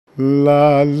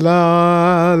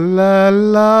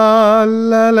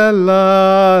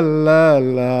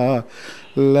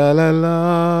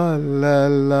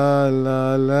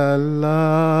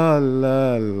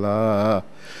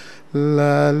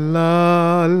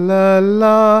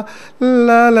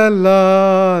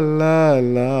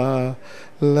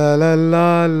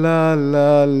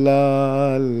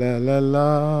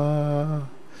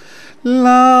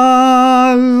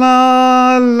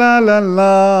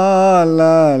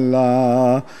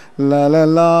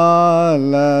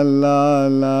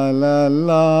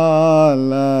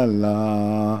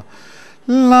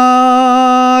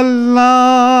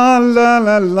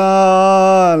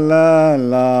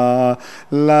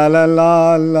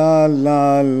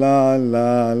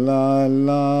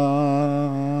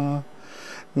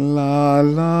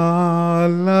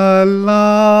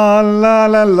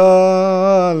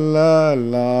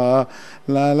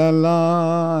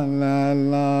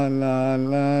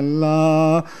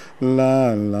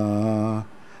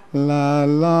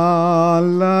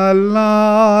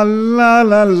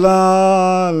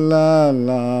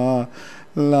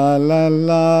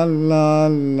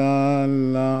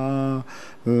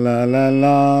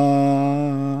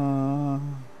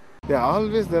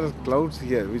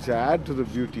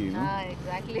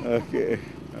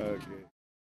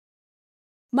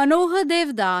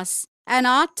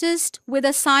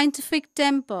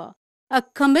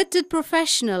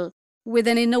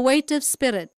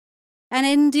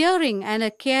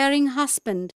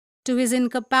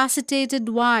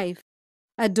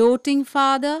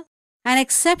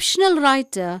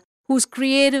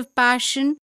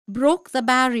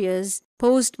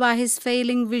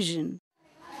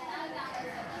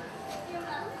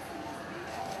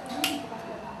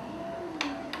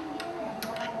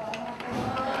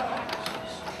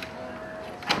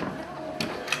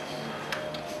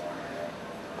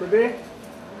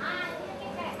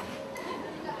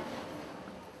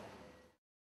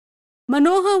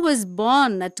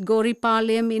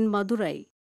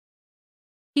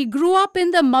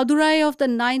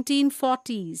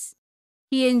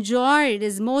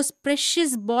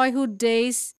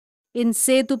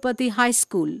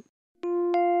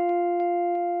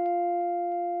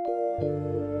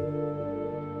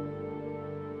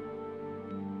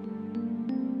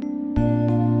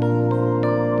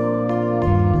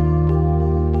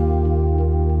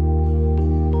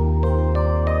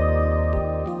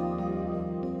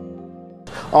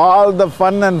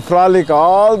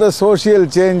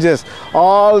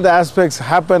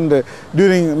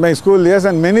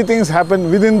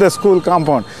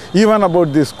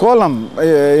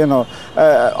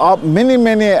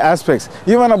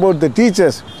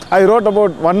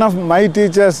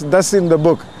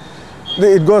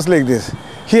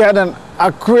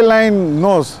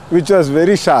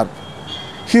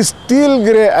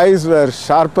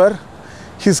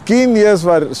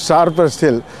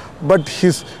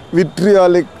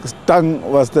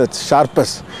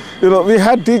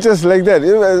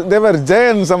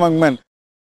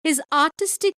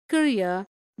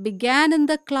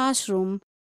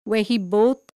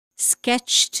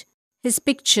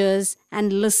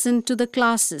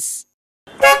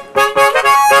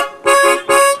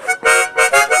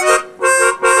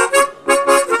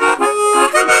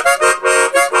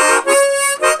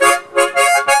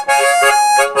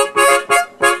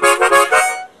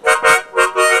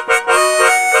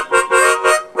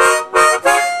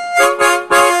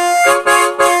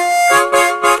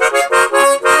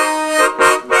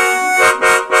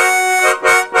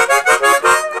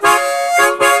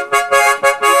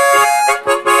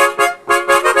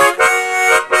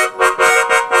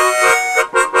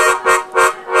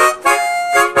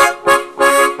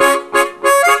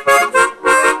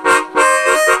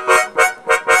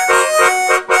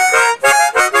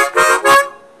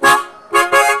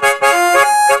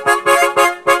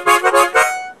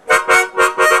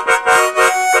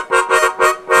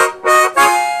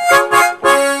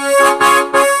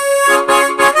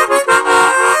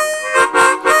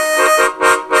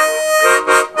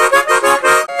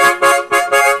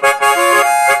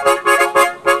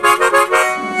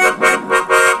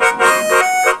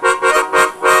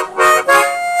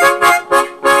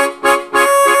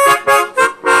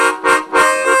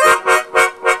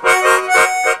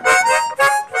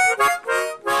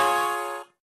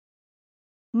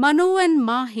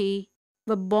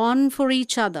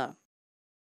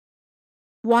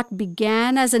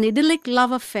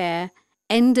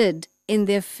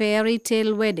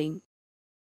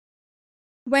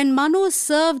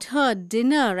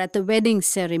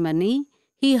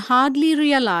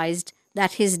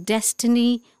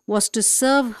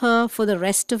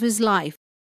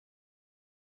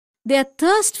Their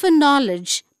thirst for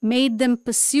knowledge made them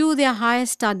pursue their higher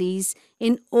studies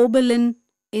in Oberlin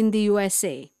in the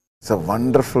USA. It's a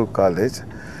wonderful college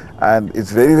and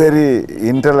it's very, very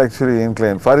intellectually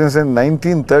inclined. For instance, in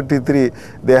 1933,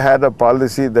 they had a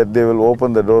policy that they will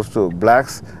open the doors to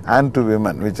blacks and to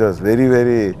women, which was very,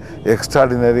 very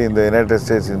extraordinary in the United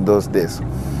States in those days.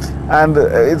 And the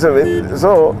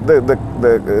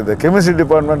chemistry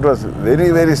department was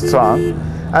very, very strong,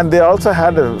 and they also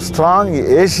had a strong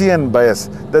Asian bias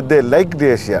that they liked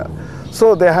Asia.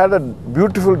 So they had a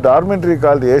beautiful dormitory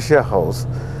called the Asia House,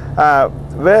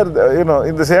 where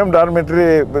in the same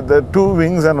dormitory the two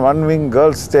wings and one wing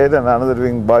girls stayed and another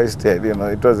wing boys stayed.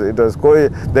 It was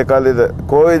they call it a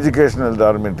co-educational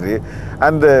dormitory.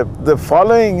 And the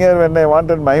following year, when I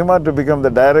wanted Mahima to become the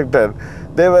director,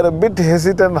 they were a bit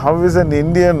hesitant. How is an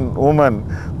Indian woman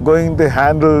going to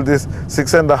handle this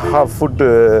 6.5-foot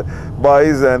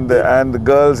boys and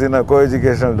girls in a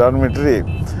co-educational dormitory?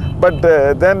 But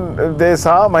then they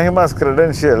saw Mahima's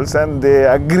credentials and they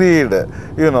agreed,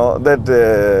 that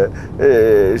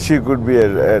she could be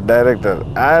a director,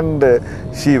 and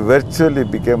she virtually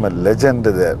became a legend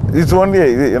there. It's only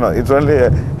a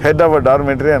head of a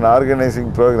dormitory and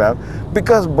organizing program,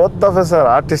 because both of us are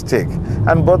artistic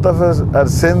and both of us are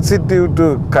sensitive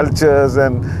to cultures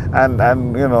and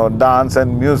dance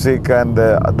and music and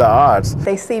the arts.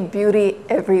 They see beauty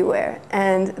everywhere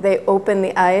and they open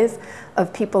the eyes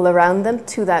of people around them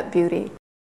to that beauty.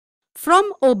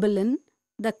 From Oberlin,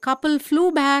 the couple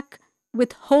flew back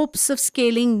with hopes of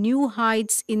scaling new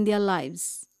heights in their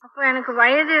lives. எனக்கு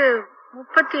வயது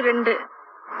 32.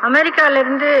 அமெரிக்கால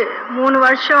இருந்து 3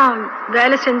 வருஷம்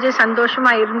வேலை செஞ்சு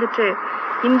சந்தோஷமா இருந்துட்டு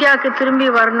இந்தியாவுக்கு திரும்பி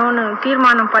வரணும்னு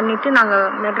தீர்மானம் பண்ணிட்டு நாங்க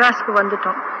மெட்ராஸ்க்கு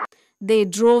வந்துட்டோம். They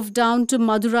drove down to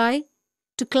Madurai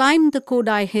to climb the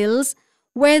Kodai hills,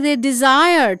 where they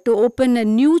desired to open a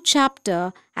new chapter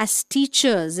as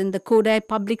teachers in the Kodai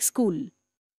public school.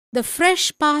 The fresh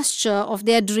pasture of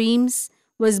their dreams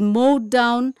was mowed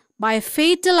down by a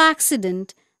fatal accident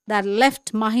that left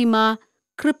Mahima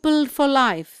crippled for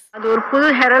life. அது ஒரு புது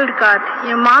Herald car.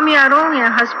 என் மாமியாரும்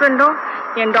என் ஹஸ்பண்டும்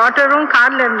என் டாட்டரும்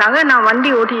கார்ல இருந்தாங்க. நான்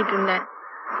வண்டி ஓட்டிட்டு இருந்தேன்.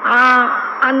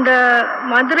 அந்த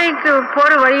மதுரைக்கு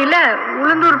போற வழியில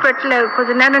உளுந்தூர்பேட்டில் கொஞ்ச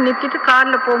நேரம் நிறுத்திட்டு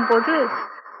கார்ல போகும்போது,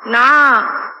 நான்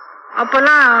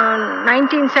அப்பெல்லாம்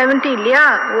 1970 இல்லையா,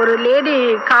 ஒரு லேடி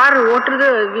கார் ஓட்டுறது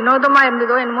வினோதமா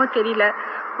இருந்ததோ என்னமோ தெரியல,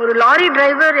 ஒரு லாரி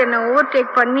டிரைவர் என்னை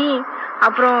ஓவர்டேக் பண்ணி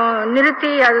அப்புறம்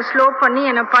நிறுத்தி அதை ஸ்லோ பண்ணி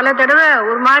என்னை பல தடவை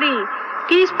ஒரு மாதிரி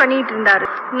டீஸ் பண்ணிட்டு இருந்தாரு.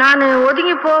 நான்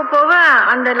ஒதுங்கி போக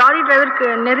அந்த லாரி டிரைவருக்கு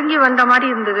நெருங்கி வந்த மாதிரி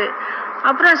இருந்தது.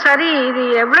 அப்புறம் சரி, இது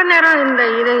எவ்வளோ நேரம்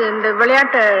இந்த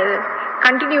விளையாட்டை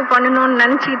கண்டினியூ பண்ணணும்னு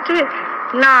நினச்சிக்கிட்டு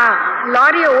நான்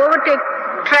லாரியை ஓவர்டேக்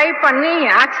ட்ரை பண்ணி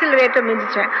ஆக்சிலரேட்டர்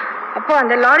மிதிச்சேன். அப்போ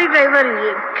அந்த லாரி டிரைவர்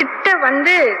கிட்ட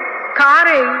வந்து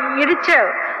காரை இடிச்ச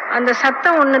அந்த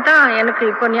சத்தம் ஒன்று தான் எனக்கு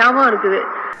இப்போ ஞாபகம் இருக்குது.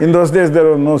 In those days there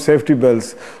were no safety belts,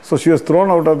 so she was thrown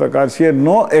out of the car. She had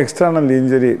no external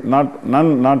injury,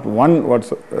 not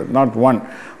one,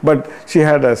 but she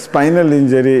had a spinal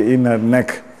injury in her neck,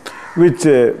 which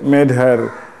made her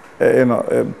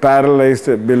paralyzed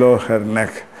below her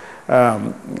neck.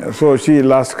 So she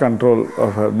lost control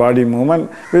of her body movement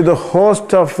with a host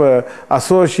of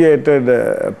associated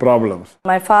problems.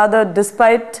 My father,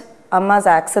 despite Amma's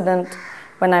accident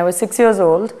when I was 6 years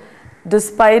old,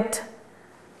 despite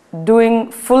doing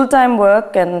full-time work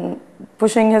and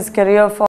pushing his career forward,